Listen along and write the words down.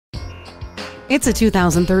It's a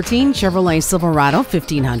 2013 Chevrolet Silverado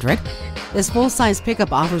 1500. This full-size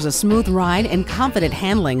pickup offers a smooth ride and confident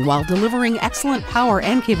handling while delivering excellent power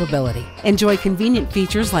and capability. Enjoy convenient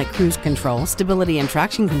features like cruise control, stability and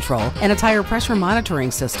traction control, and a tire pressure monitoring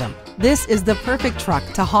system. This is the perfect truck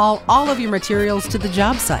to haul all of your materials to the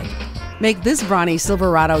job site. Make this brawny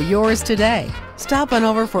Silverado yours today. Stop on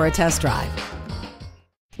over for a test drive.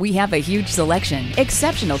 We have a huge selection,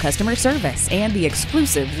 exceptional customer service, and the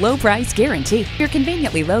exclusive low price guarantee. You're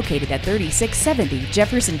conveniently located at 3670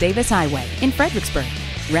 Jefferson Davis Highway in Fredericksburg.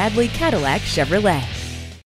 Radley Cadillac Chevrolet.